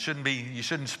bad, and you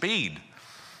shouldn't speed.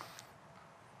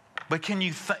 But can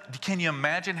you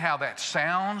imagine how that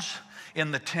sounds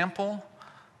in the temple?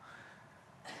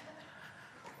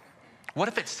 What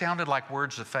if it sounded like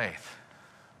words of faith?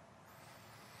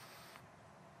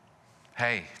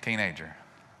 Hey, teenager,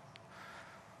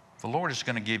 the Lord is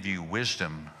going to give you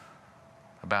wisdom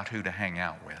about who to hang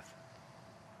out with.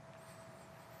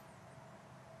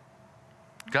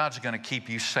 God's going to keep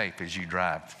you safe as you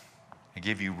drive and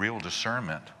give you real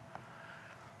discernment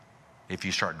if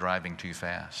you start driving too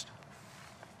fast.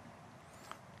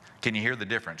 Can you hear the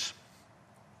difference?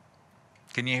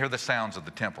 Can you hear the sounds of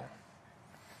the temple?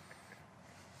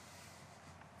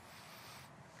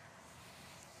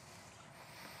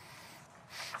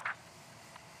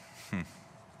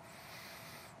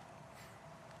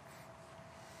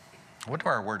 What do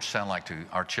our words sound like to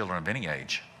our children of any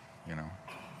age? You know,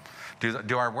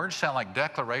 do our words sound like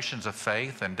declarations of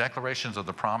faith and declarations of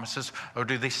the promises, or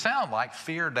do they sound like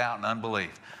fear, doubt, and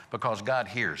unbelief? Because God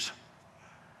hears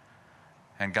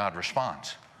and God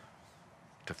responds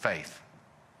to faith.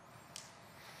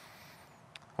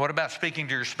 What about speaking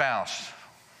to your spouse?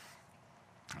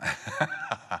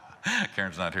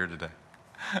 Karen's not here today.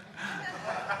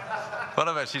 What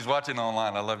about she's watching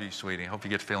online? I love you, sweetie. Hope you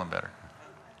get feeling better.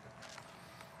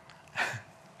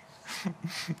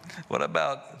 What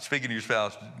about speaking to your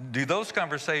spouse? Do those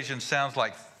conversations sound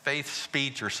like faith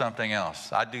speech or something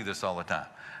else? I do this all the time.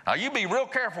 Now, you be real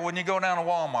careful when you go down to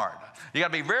Walmart. You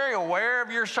got to be very aware of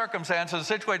your circumstances, the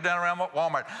situation down around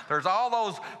Walmart. There's all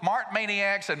those mart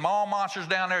maniacs and mall monsters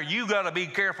down there. You got to be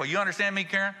careful. You understand me,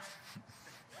 Karen?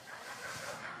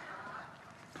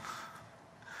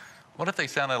 What if they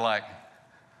sounded like,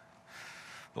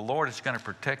 the Lord is going to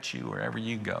protect you wherever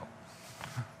you go.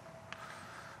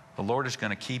 The Lord is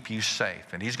going to keep you safe,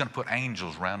 and He's going to put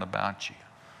angels round about you.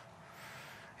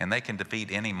 And they can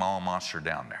defeat any mall monster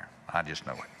down there. I just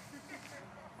know it.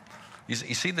 You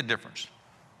see the difference?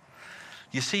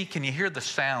 You see, can you hear the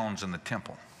sounds in the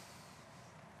temple?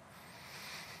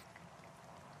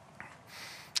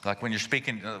 Like when you're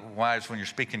speaking, wives, when you're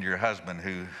speaking to your husband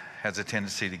who has a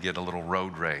tendency to get a little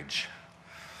road rage.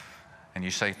 And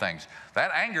you say things,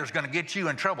 that anger is going to get you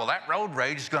in trouble. That road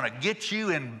rage is going to get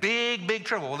you in big, big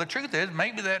trouble. Well, the truth is,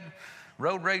 maybe that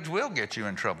road rage will get you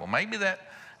in trouble. Maybe that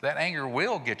anger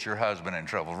will get your husband in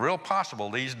trouble. Real possible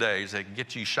these days, it can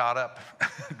get you shot up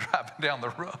driving down the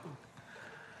road.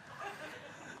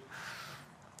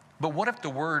 But what if the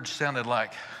words sounded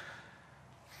like,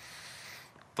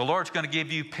 the Lord's going to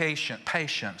give you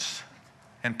patience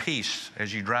and peace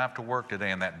as you drive to work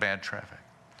today in that bad traffic.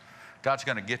 God's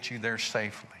going to get you there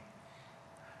safely.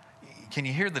 Can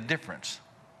you hear the difference?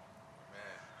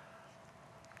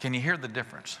 Can you hear the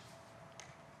difference?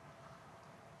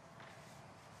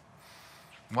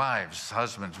 Wives,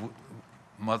 husbands,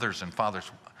 mothers, and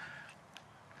fathers,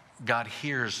 God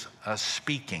hears us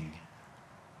speaking,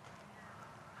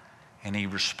 and He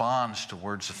responds to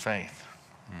words of faith.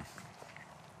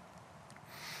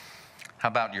 How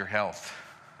about your health?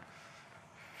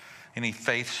 Any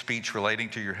faith speech relating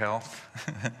to your health?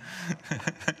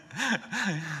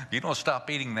 If you don't stop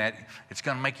eating that, it's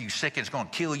going to make you sick. It's going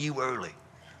to kill you early.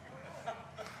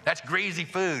 That's greasy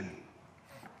food.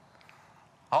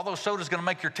 All those sodas going to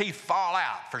make your teeth fall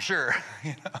out for sure.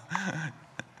 You know?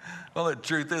 Well, the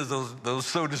truth is those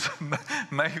sodas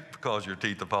may cause your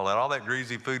teeth to fall out. All that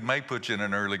greasy food may put you in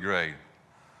an early grave.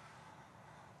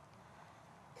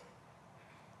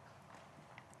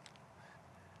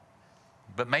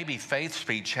 But maybe faith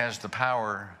speech has the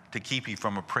power to keep you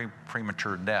from a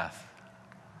premature death.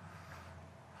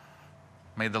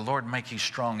 May the Lord make you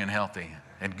strong and healthy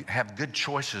and have good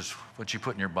choices what you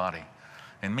put in your body.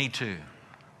 And me too.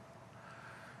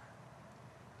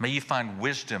 May you find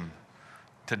wisdom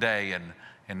today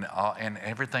and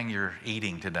everything you're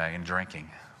eating today and drinking.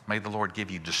 May the Lord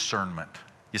give you discernment.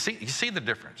 You see the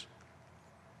difference?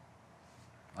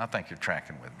 I think you're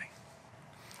tracking with me.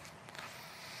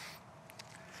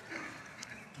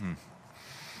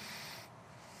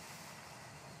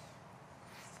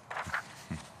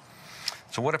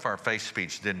 So what if our faith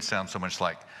speech didn't sound so much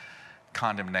like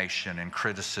condemnation and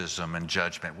criticism and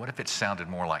judgment? What if it sounded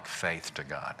more like faith to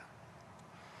God?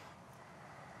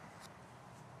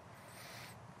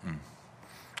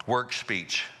 Work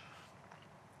speech.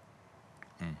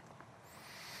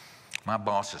 My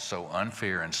boss is so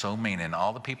unfair and so mean, and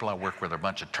all the people I work with are a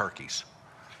bunch of turkeys.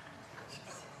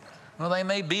 Well, they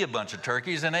may be a bunch of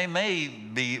turkeys, and they may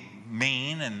be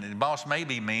mean, and the boss may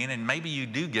be mean, and maybe you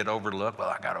do get overlooked. Well,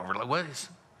 I got overlooked.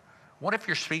 What if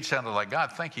your speech sounded like,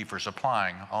 God, thank you for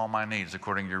supplying all my needs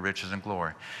according to your riches and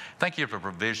glory. Thank you for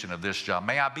provision of this job.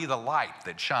 May I be the light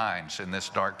that shines in this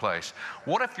dark place.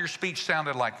 What if your speech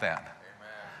sounded like that? Amen.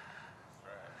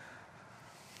 That's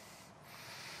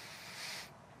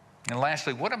right. And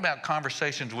lastly, what about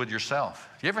conversations with yourself?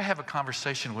 You ever have a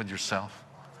conversation with yourself?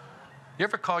 You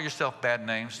ever call yourself bad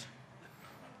names?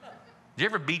 Do you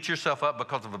ever beat yourself up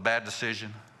because of a bad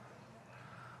decision?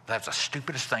 That's the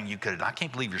stupidest thing you could have done. I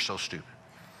can't believe you're so stupid.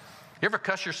 You ever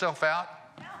cuss yourself out?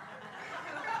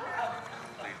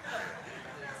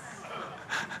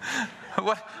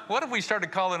 What if we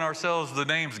started calling ourselves the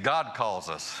names God calls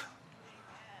us?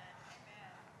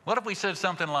 What if we said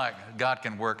something like, God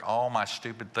can work all my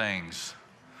stupid things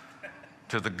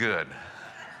to the good.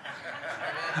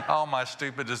 All my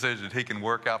stupid decisions, he can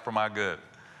work out for my good.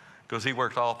 Because he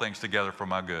works all things together for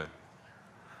my good.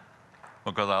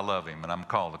 Because I love him and I'm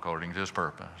called according to his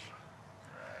purpose.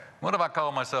 What if I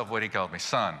call myself what he calls me?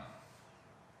 Son.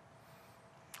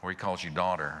 Or he calls you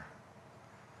daughter.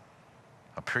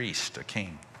 A priest, a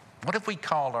king. What if we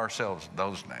called ourselves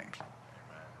those names?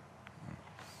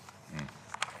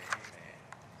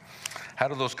 How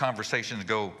do those conversations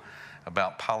go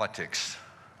about politics?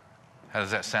 How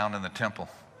does that sound in the temple?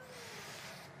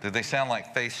 Do they sound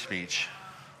like faith speech?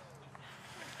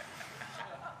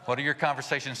 What do your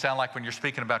conversations sound like when you're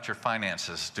speaking about your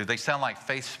finances? Do they sound like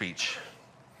faith speech?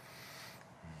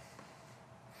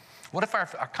 What if our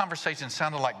conversations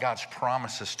sounded like God's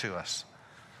promises to us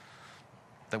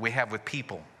that we have with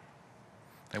people,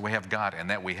 that we have God,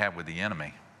 and that we have with the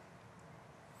enemy?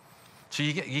 So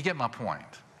you get my point.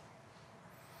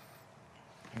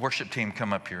 Worship team,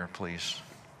 come up here, please.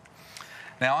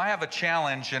 Now, I have a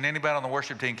challenge, and anybody on the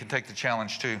worship team can take the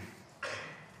challenge too.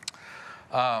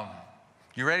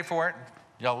 You ready for it?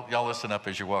 Y'all listen up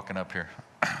as you're walking up here.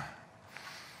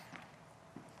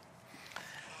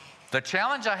 The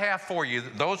challenge I have for you,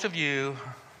 those of you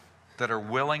that are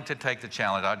willing to take the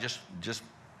challenge, I'll just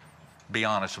be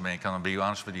honest with me. I'm going to be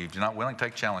honest with you. If you're not willing to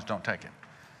take the challenge, don't take it.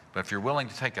 But if you're willing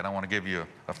to take it, I want to give you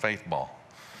a faith ball.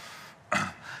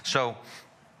 So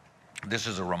this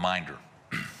is a reminder.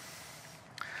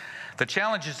 The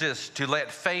challenge is this, to let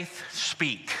faith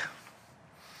speak.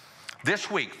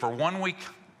 This week, for 1 week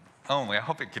only, I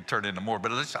hope it could turn into more,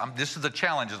 but this is the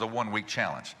challenge, is a 1 week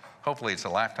challenge. Hopefully it's a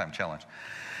lifetime challenge.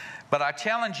 But I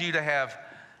challenge you to have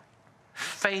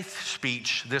faith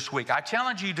speech this week. I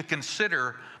challenge you to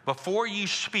consider before you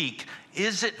speak,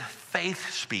 is it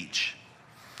faith speech?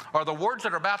 Are the words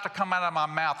that are about to come out of my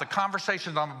mouth, the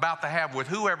conversations I'm about to have with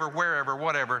whoever, wherever,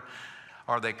 whatever,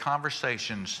 are they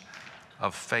conversations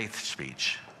of faith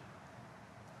speech?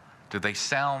 Do they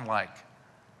sound like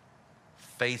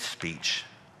faith speech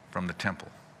from the temple?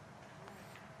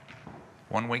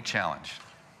 1 week challenge.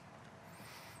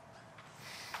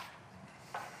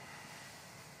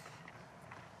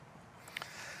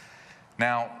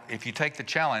 Now, if you take the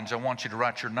challenge, I want you to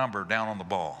write your number down on the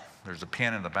ball. There's a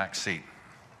pen in the back seat.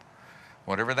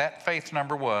 Whatever that faith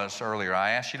number was earlier, I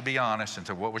asked you to be honest and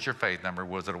say, what was your faith number?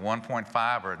 Was it a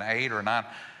 1.5 or an 8 or a 9?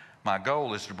 My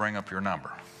goal is to bring up your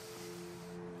number.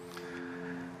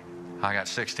 I got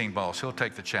 16 balls. He'll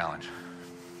take the challenge.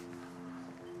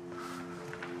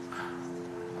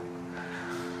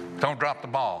 Don't drop the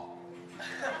ball.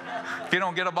 If you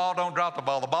don't get a ball, don't drop the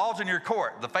ball. The ball's in your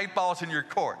court. The faith ball's in your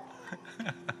court.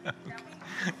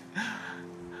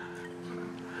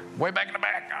 Way back in the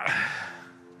back.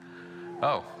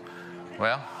 Oh,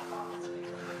 well,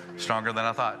 stronger than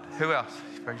I thought. Who else?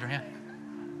 Raise your hand.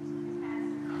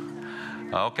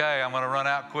 Okay, I'm going to run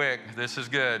out quick. This is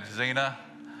good. Zena.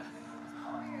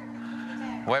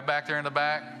 Way back there in the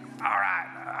back. All right.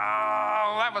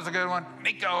 Oh, that was a good one.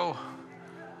 Nico.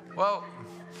 Whoa.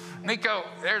 Nico,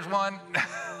 there's one.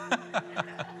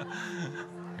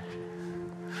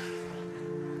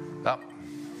 Oh.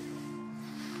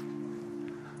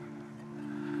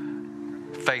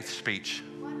 Faith speech.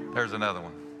 There's another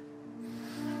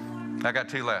one. I got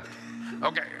 2 left.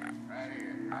 Okay.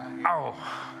 Oh,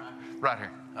 right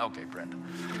here. Okay, Brenda.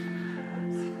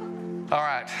 All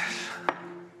right.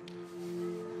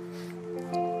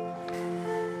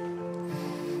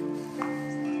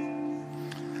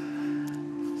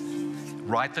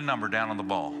 Write the number down on the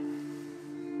ball.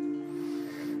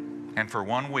 And for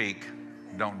 1 week,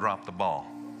 don't drop the ball.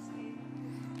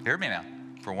 Hear me now.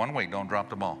 For 1 week, don't drop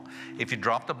the ball. If you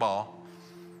drop the ball,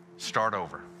 start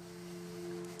over.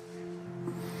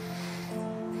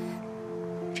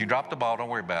 If you drop the ball, don't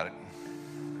worry about it.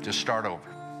 Just start over.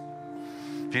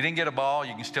 If you didn't get a ball,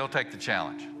 you can still take the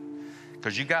challenge.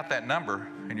 Because you got that number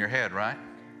in your head, right?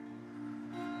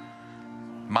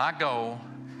 My goal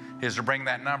is to bring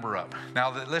that number up.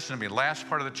 Now, listen to me, last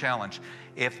part of the challenge.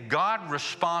 If God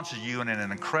responds to you in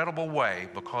an incredible way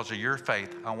because of your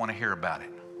faith, I want to hear about it.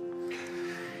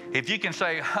 If you can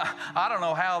say, I don't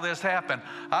know how this happened.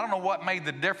 I don't know what made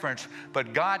the difference,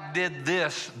 but God did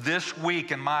this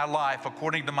week in my life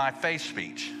according to my faith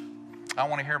speech. I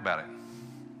want to hear about it.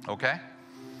 Okay?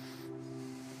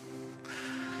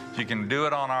 You can do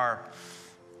it on our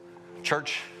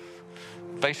church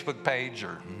Facebook page,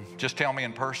 or just tell me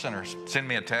in person, or send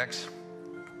me a text.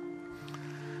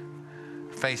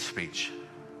 Faith speech.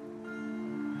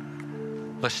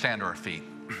 Let's stand to our feet.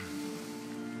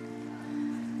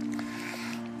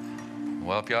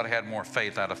 Well, if y'all had more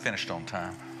faith, I'd have finished on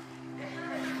time.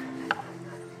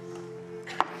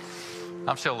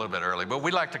 I'm still a little bit early, but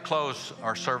we'd like to close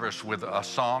our service with a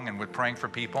song and with praying for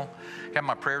people. Have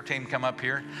my prayer team come up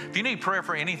here. If you need prayer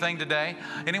for anything today,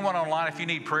 anyone online, if you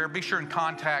need prayer, be sure and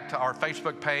contact our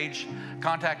Facebook page,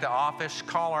 contact the office,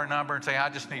 call our number and say, I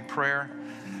just need prayer.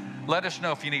 Let us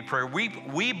know if you need prayer.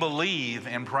 We believe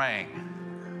in praying.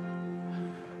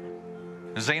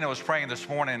 Zena was praying this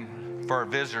morning for our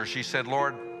visitors. She said,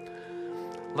 Lord,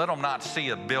 let them not see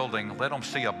a building, let them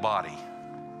see a body.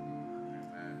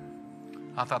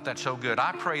 I thought that's so good.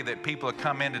 I pray that people that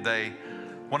come in today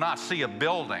will not see a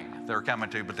building they're coming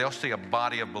to, but they'll see a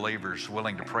body of believers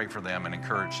willing to pray for them and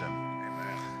encourage them.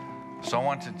 Amen. So I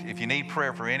want to, if you need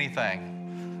prayer for anything,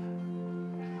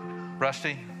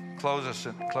 Rusty, close us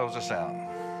out.